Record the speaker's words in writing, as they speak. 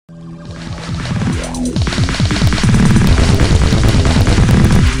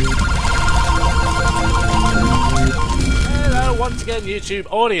RedStone YouTube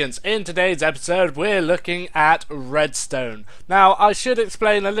audience. In today's episode we're looking at RedStone. Now I should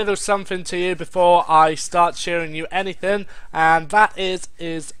explain a little something to you before I start showing you anything, and that is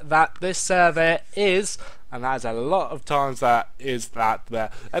that this server is, and that is a lot of times that is that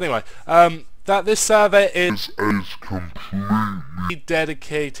there. Anyway, that this server is completely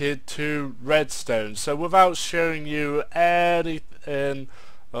dedicated to RedStone. So without showing you anything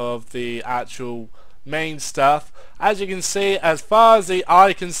of the actual main stuff, as you can see, as far as the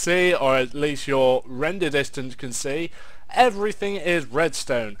eye can see, or at least your render distance can see, everything is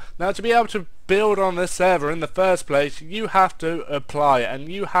RedStone. Now to be able to build on this server in the first place, you have to apply,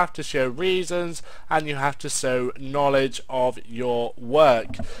 and you have to show reasons, and you have to show knowledge of your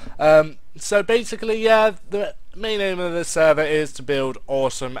work. So basically, yeah, the main aim of this server is to build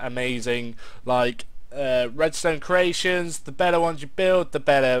awesome, amazing, like RedStone creations. The better ones you build, the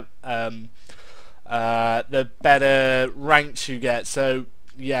better ranks you get. So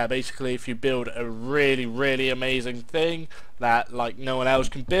yeah, basically if you build a really amazing thing that like no one else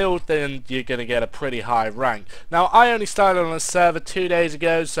can build, then you're gonna get a pretty high rank. Now I only started on a server 2 days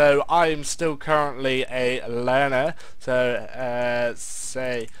ago, so I am still currently a learner. So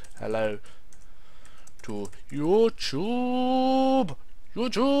say hello to YouTube.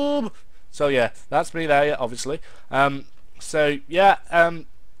 So yeah, that's me there, obviously. So yeah,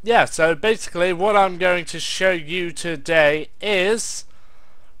 so basically what I'm going to show you today is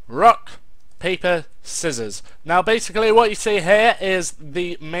rock, paper, scissors. Now basically what you see here is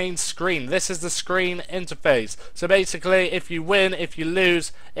the main screen. This is the screen interface. So basically if you win, if you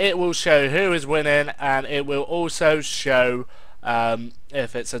lose, it will show who is winning, and it will also show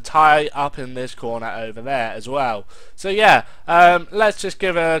if it's a tie up in this corner over there as well. So yeah, let's just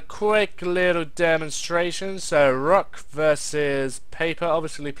give a quick little demonstration. So rock versus paper,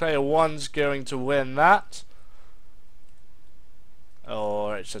 obviously player 1's going to win that,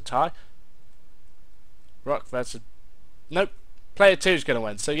 or it's a tie. Rock versus, nope, player 2's going to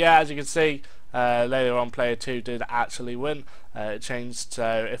win. So yeah, as you can see, later on player 2 did actually win. It changed,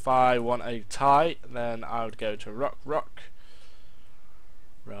 so if I want a tie, then I would go to rock,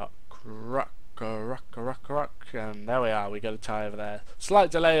 and there we are, we got a tie over there. Slight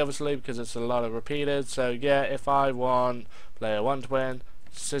delay obviously because it's a lot of repeated. So yeah, if I want player 1 to win,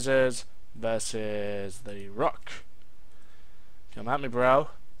 scissors versus the rock. Come at me, bro.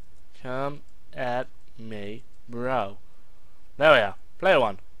 Come at me, bro. There we are, player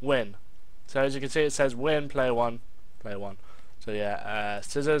 1 win. So as you can see, it says win, player 1. So yeah,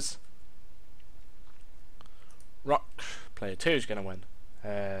 scissors, rock, player 2 is gonna win.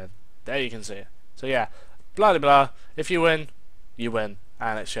 There you can see it. So yeah, blah blah. If you win, you win,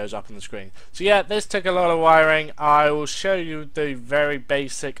 and it shows up on the screen. So yeah, this took a lot of wiring. I will show you the very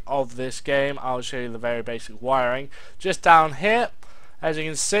basic of this game. I'll show you the very basic wiring. Just down here, as you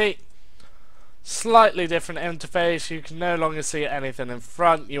can see, slightly different interface. You can no longer see anything in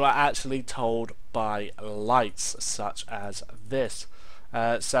front. You are actually told by lights such as this.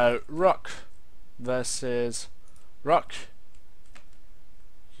 So rock versus rock.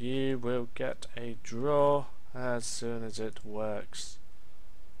 You will get a draw as soon as it works.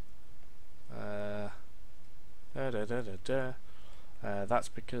 That's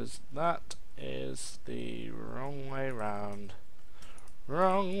because that is the wrong way round.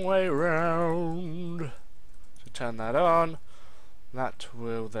 So turn that on. That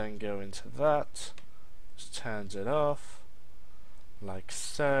will then go into that. Just turns it off like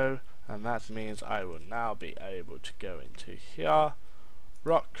so, and that means I will now be able to go into here.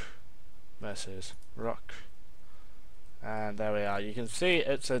 Rock versus rock, and there we are. You can see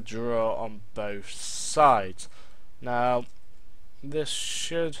it's a draw on both sides. Now this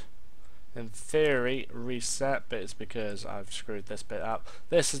should in theory reset, but it's because I've screwed this bit up.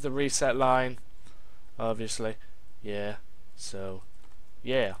 This is the reset line, obviously. Yeah, so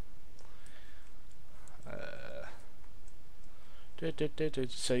yeah,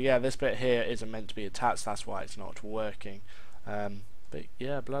 so yeah, this bit here isn't meant to be attached, that's why it's not working. But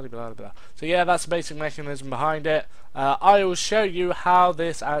yeah, blah. So yeah, that's the basic mechanism behind it. I will show you how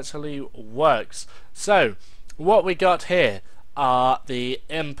this actually works. So what we got here are the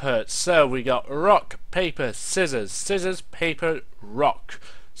inputs. So we got rock, paper, scissors, scissors, paper, rock.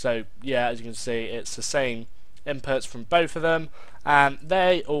 So yeah, as you can see, it's the same inputs from both of them, and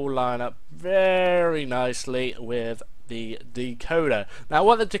they all line up very nicely with the decoder. Now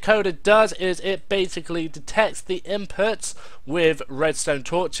what the decoder does is it basically detects the inputs with redstone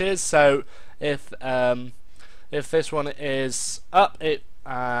torches. So if this one is up,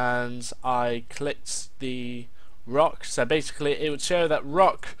 and I clicked the rock, so basically it would show that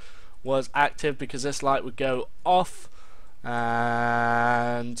rock was active because this light would go off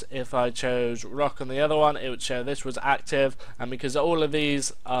and if I chose rock on the other one, it would show this was active, and because all of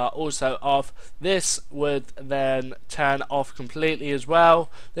these are also off, this would then turn off completely as well.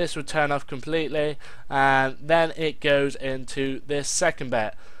 This would turn off completely, and then it goes into this second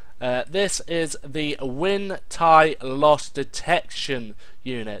bit. This is the win tie loss detection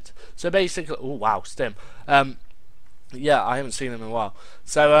unit. So basically, oh wow, stim. Yeah, I haven't seen him in a while.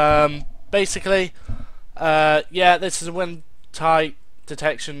 So basically, yeah, this is a win tie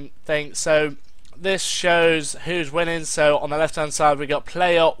detection thing. So this shows who's winning. So on the left hand side we got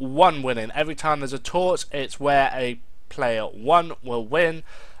player 1 winning. Every time there's a torch, it's where a player 1 will win.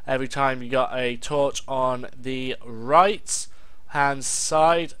 Every time you got a torch on the right hand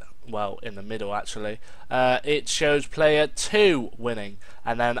side, well, in the middle actually, it shows player 2 winning,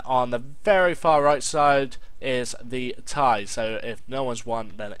 and then on the very far right side is the tie. So if no one's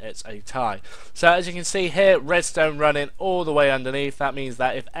won, then it's a tie. So as you can see here, redstone running all the way underneath. That means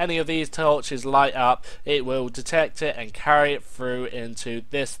that if any of these torches light up, it will detect it and carry it through into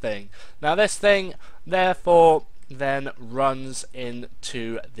this thing. Now this thing therefore then runs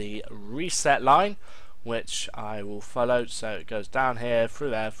into the reset line, which I will follow. So it goes down here, through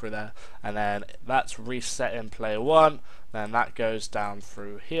there, and then that's resetting player 1. Then that goes down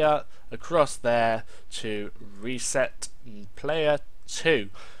through here, across there to reset player 2.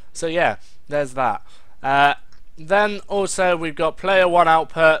 So yeah, there's that. Then also we've got player 1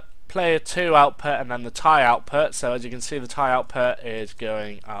 output, player 2 output, and then the tie output. So as you can see, the tie output is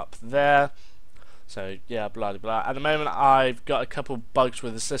going up there. So yeah, blah blah. At the moment I've got a couple bugs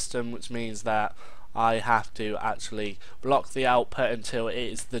with the system, which means that I have to actually block the output until it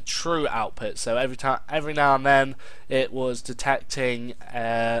is the true output. So every now and then it was detecting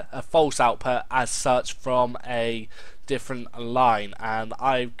a false output as such from a different line, and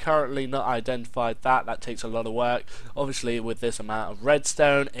I've currently not identified that. That takes a lot of work. Obviously with this amount of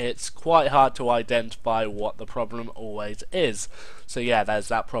redstone, it's quite hard to identify what the problem always is. So yeah, there's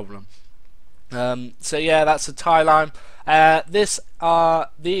that problem. So yeah, that's the tie line. These are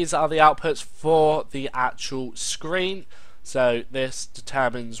the outputs for the actual screen. So this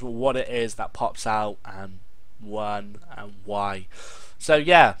determines what it is that pops out and when and why. So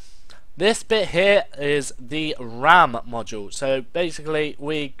yeah, this bit here is the RAM module. So basically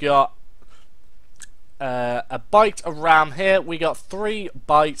we got a byte of RAM here. We got 3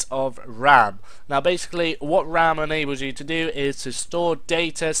 bytes of RAM. Now basically what RAM enables you to do is to store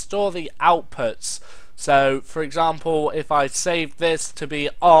data, store the outputs. So for example, if I save this to be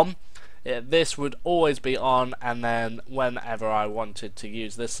on, this would always be on, and then whenever I wanted to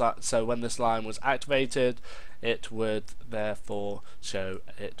use this, so when this line was activated, it would therefore show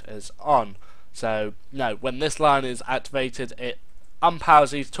it as on. So no, when this line is activated, it unpowers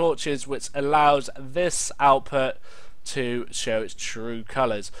these torches, which allows this output to show its true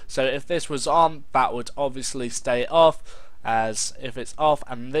colors. So if this was on, that would obviously stay off, as if it's off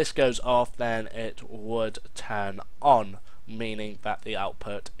and this goes off, then it would turn on, meaning that the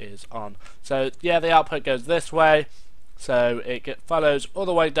output is on. So yeah, the output goes this way, so it follows all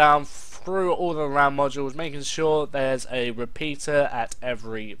the way down through all the RAM modules, making sure there's a repeater at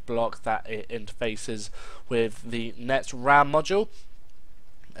every block that it interfaces with the next RAM module.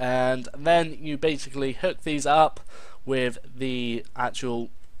 And then you basically hook these up with the actual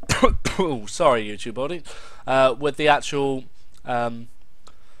sorry YouTube audience, with the actual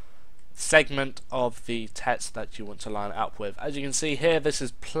segment of the text that you want to line it up with. As you can see here, this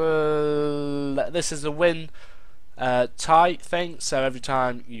is a win tie thing. So every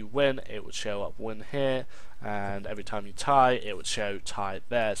time you win, it would show up win here, and every time you tie, it would show tie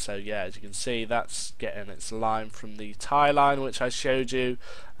there. So yeah, as you can see, that's getting its line from the tie line which I showed you,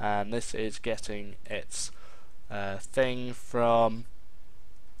 and this is getting its thing from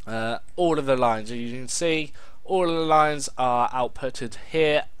all of the lines. As you can see, all of the lines are outputted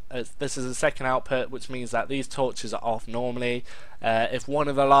here. This is the second output, which means that these torches are off normally. If one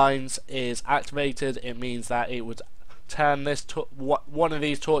of the lines is activated, it means that it would turn this one of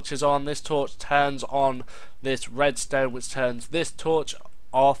these torches on. This torch turns on this redstone, which turns this torch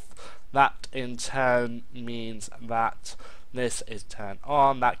off. That in turn means that this is turned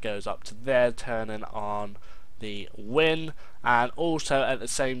on. That goes up to there, turning on the win, and also at the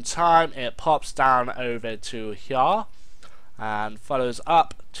same time it pops down over to here and follows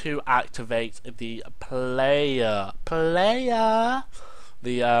up to activate the player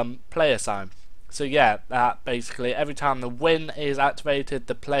sign. So yeah, that basically every time the win is activated,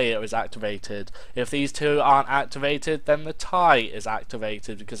 the player is activated. If these two aren't activated, then the tie is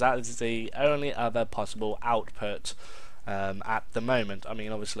activated, because that is the only other possible output. at the moment. I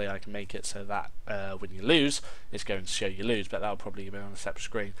mean, obviously I can make it so that when you lose, it's going to show you lose, but that'll probably be on a separate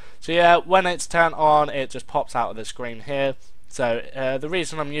screen. So yeah, when it's turned on, it just pops out of the screen here. So the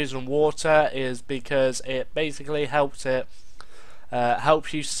reason I'm using water is because it basically helps it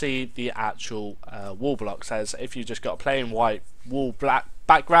help you see the actual wall blocks. As if you just got a plain white wall black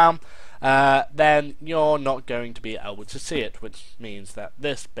background, then you're not going to be able to see it, which means that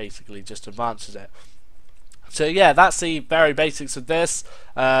this basically just advances it. So yeah, that's the very basics of this.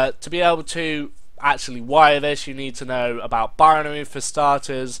 To be able to actually wire this, you need to know about binary for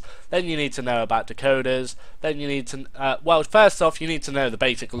starters, then you need to know about decoders, then you need to well, first off you need to know the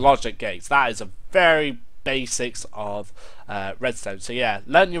basic logic gates. That is a very basics of RedStone. So yeah,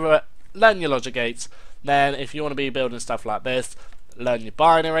 learn your logic gates. Then if you want to be building stuff like this, learn your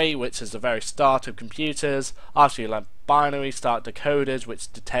binary, which is the very start of computers. After you learn binary, start decoders,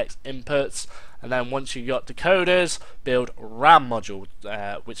 which detects inputs. And then once you got decoders, build RAM module,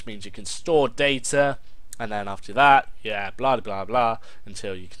 which means you can store data. And then after that, yeah, blah blah blah,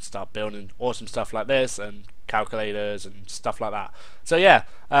 until you can start building awesome stuff like this and calculators and stuff like that. So yeah,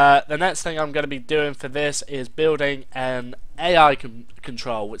 the next thing I'm going to be doing for this is building an AI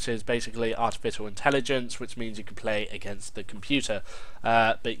control, which is basically artificial intelligence, which means you can play against the computer.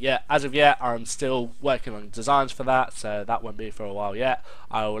 But yeah, as of yet, I'm still working on designs for that, so that won't be for a while yet.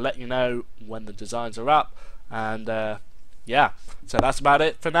 I will let you know when the designs are up, and yeah, so that's about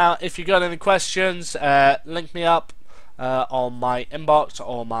it for now. If you got any questions, link me up on my inbox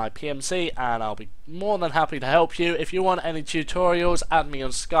or my PMC, and I'll be more than happy to help you. If you want any tutorials, add me on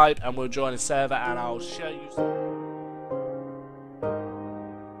Skype and we'll join a server and I'll show you some.